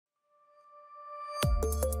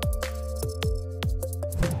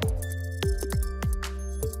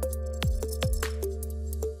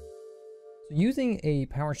Using a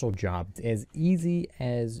PowerShell job is as easy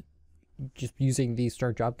as just using the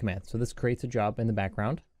start job command. So this creates a job in the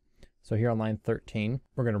background. So here on line 13,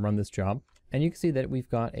 we're going to run this job. And you can see that we've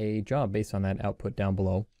got a job based on that output down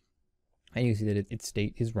below. And you can see that its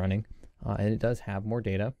state is running and it does have more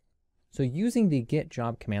data. So using the get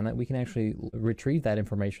job commandlet, we can actually retrieve that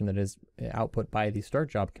information that is output by the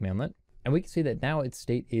start job commandlet. And we can see that now its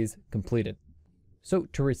state is completed. So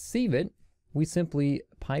to receive it, we simply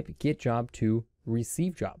pipe get job to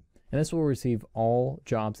receive job. And this will receive all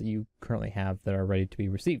jobs that you currently have that are ready to be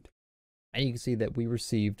received. And you can see that we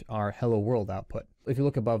received our hello world output. If you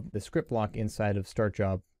look above, the script block inside of start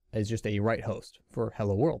job is just a write host for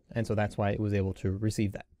hello world. And so that's why it was able to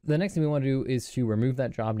receive that. The next thing we want to do is to remove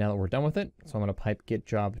that job now that we're done with it. So I'm going to pipe get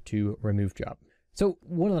job to remove job. So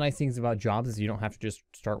one of the nice things about jobs is you don't have to just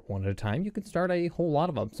start one at a time. You can start a whole lot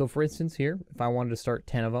of them. So for instance here, if I wanted to start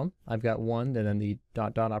 10 of them, I've got 1 and then the ...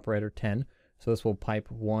 operator 10. So this will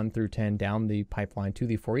pipe 1 through 10 down the pipeline to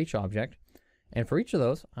the foreach object. And for each of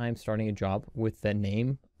those, I'm starting a job with the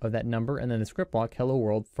name of that number and then the script block hello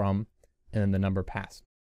world from and then the number passed.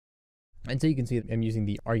 And so you can see that I'm using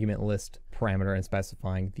the argument list parameter and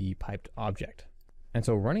specifying the piped object. And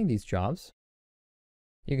so running these jobs,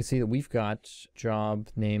 you can see that we've got job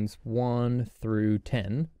names 1 through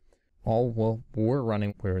 10, all were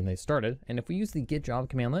running where they started. And if we use the get job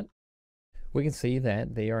commandlet, we can see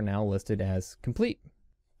that they are now listed as complete.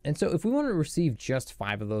 And so if we want to receive just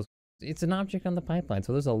 5 of those, it's an object on the pipeline.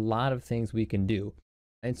 So there's a lot of things we can do.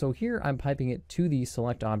 And so here I'm piping it to the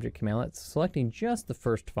select object commandlet, selecting just the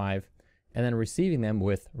first 5 and then receiving them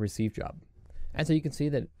with receive job. And so you can see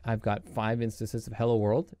that I've got 5 instances of hello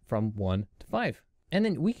world from 1 to 5. And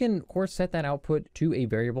then we can, of course, set that output to a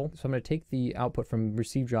variable. So I'm going to take the output from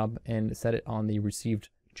receive job and set it on the received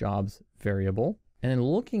jobs variable. And then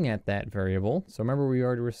looking at that variable, so remember we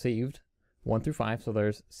already received 1 through 5, so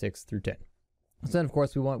there's 6 through 10. So then, of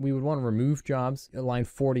course, we would want to remove jobs at line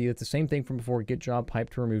 40. It's the same thing from before, get job, pipe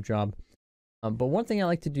to remove job. But one thing I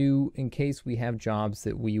like to do in case we have jobs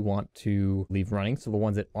that we want to leave running, so the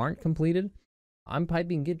ones that aren't completed, I'm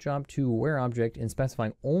piping get job to where object and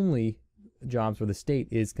specifying only jobs where the state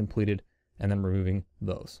is completed and then removing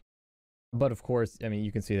those. But of course, I mean,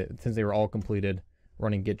 you can see that since they were all completed,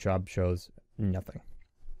 running get job shows nothing.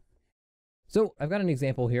 So I've got an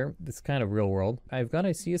example here. This is kind of real world. I've got a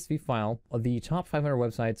CSV file of the top 500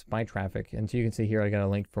 websites by traffic. And so you can see here, I got a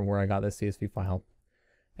link from where I got this CSV file.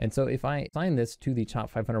 And so if I assign this to the top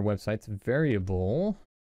 500 websites variable,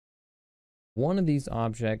 one of these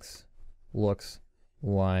objects looks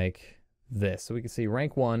like this. So we can see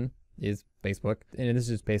rank 1 is Facebook, and this is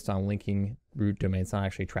just based on linking root domains, not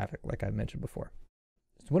actually traffic like I mentioned before.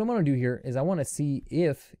 So what I want to do here is I want to see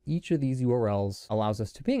if each of these URLs allows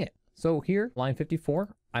us to ping it. So here, line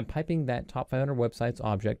 54, I'm piping that top 500 websites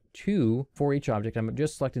object to for each object. I'm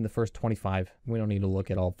just selecting the first 25. We don't need to look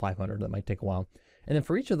at all 500. That might take a while. And then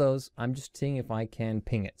for each of those, I'm just seeing if I can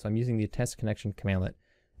ping it. So I'm using the test connection commandlet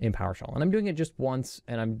in PowerShell. And I'm doing it just once,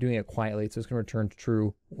 and I'm doing it quietly, so it's going to return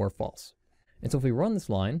true or false. And so if we run this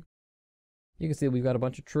line, you can see we've got a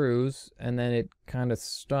bunch of trues, and then it kind of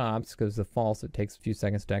stops because the false, it takes a few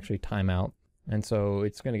seconds to actually time out. And so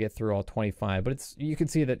it's going to get through all 25, but you can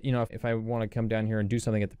see that, you know, if I want to come down here and do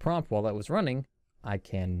something at the prompt while that was running, I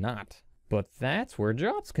cannot. But that's where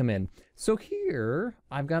jobs come in. So here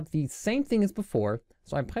I've got the same thing as before.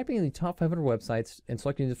 So I'm piping in the top 500 websites and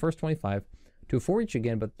selecting the first 25 to a for each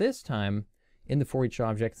again, but this time in the for each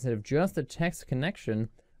object, instead of just the text connection,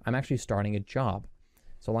 I'm actually starting a job.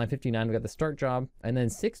 So line 59, we got the start job, and then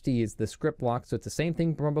 60 is the script block. So it's the same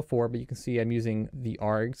thing from before, but you can see I'm using the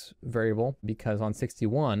args variable because on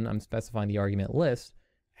 61, I'm specifying the argument list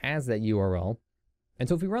as that URL. And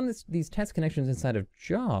so if we run these test connections inside of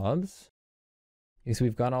jobs, you see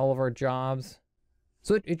we've got all of our jobs.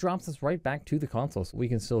 So it drops us right back to the console. So we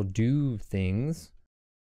can still do things.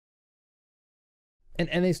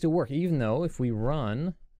 And they still work, even though if we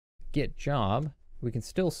run get job, we can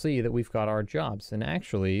still see that we've got our jobs. And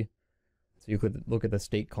actually, so you could look at the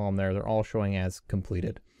state column there, they're all showing as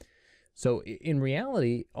completed. So in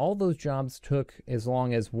reality, all those jobs took as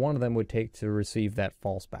long as one of them would take to receive that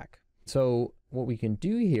false back. So what we can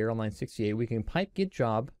do here on line 68, we can pipe get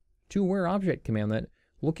job to where object commandlet,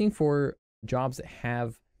 looking for jobs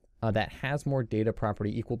that has more data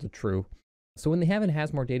property equal to true. So when they have it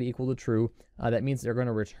has more data equal to true, that means they're going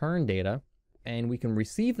to return data. And we can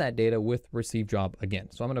receive that data with receive job again.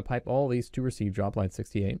 So I'm going to pipe all these to receive job line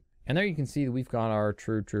 68. And there you can see that we've got our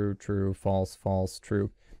true, true, true, false, false,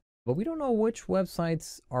 true. but we don't know which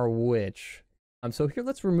websites are which. So here,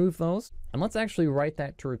 let's remove those, and let's actually write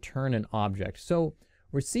that to return an object. So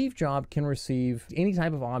receive job can receive any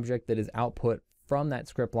type of object that is output from that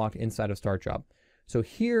script block inside of start job. So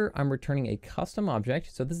here I'm returning a custom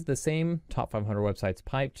object. So this is the same top 500 websites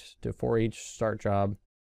piped to foreach start job.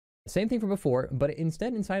 Same thing from before, but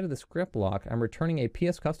instead inside of the script block, I'm returning a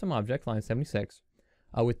PS custom object, line 76,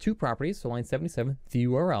 with two properties. So line 77, the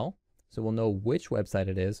URL, so we'll know which website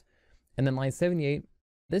it is. And then line 78,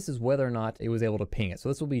 this is whether or not it was able to ping it. So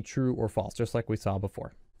this will be true or false, just like we saw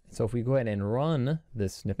before. So if we go ahead and run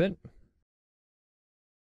this snippet,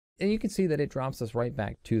 and you can see that it drops us right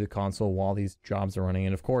back to the console while these jobs are running.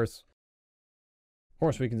 And of course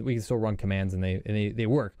we can still run commands and they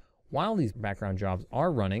work while these background jobs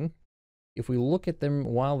are running. If we look at them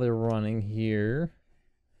while they're running here,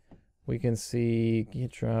 we can see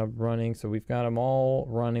get job running. So we've got them all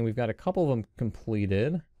running. We've got a couple of them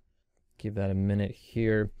completed. Give that a minute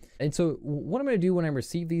here. And so what I'm going to do when I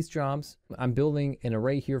receive these jobs, I'm building an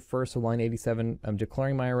array here first. So line 87, I'm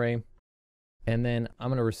declaring my array. And then I'm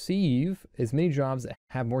going to receive as many jobs that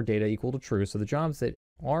have more data equal to true. So the jobs that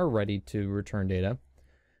are ready to return data,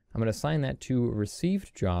 I'm going to assign that to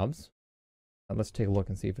received jobs. Let's take a look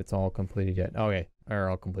and see if it's all completed yet. Okay,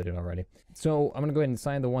 they're all completed already. So I'm going to go ahead and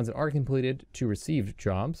assign the ones that are completed to received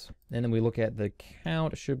jobs. And then we look at the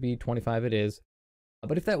count. It should be 25. It is.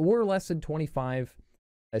 But if that were less than 25,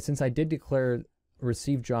 since I did declare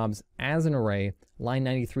received jobs as an array, line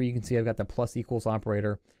 93, you can see I've got the plus equals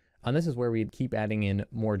operator. And this is where we'd keep adding in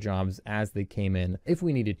more jobs as they came in if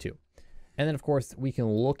we needed to. And then of course we can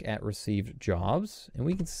look at received jobs and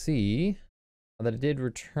we can see that it did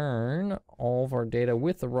return all of our data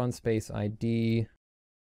with the run space ID.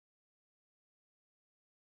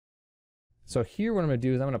 So here what I'm going to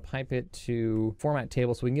do is I'm going to pipe it to format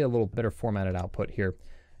table so we can get a little better formatted output here.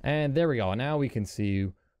 And there we go. Now we can see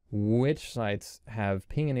which sites have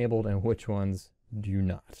ping enabled and which ones do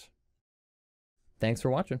not. Thanks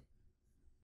for watching.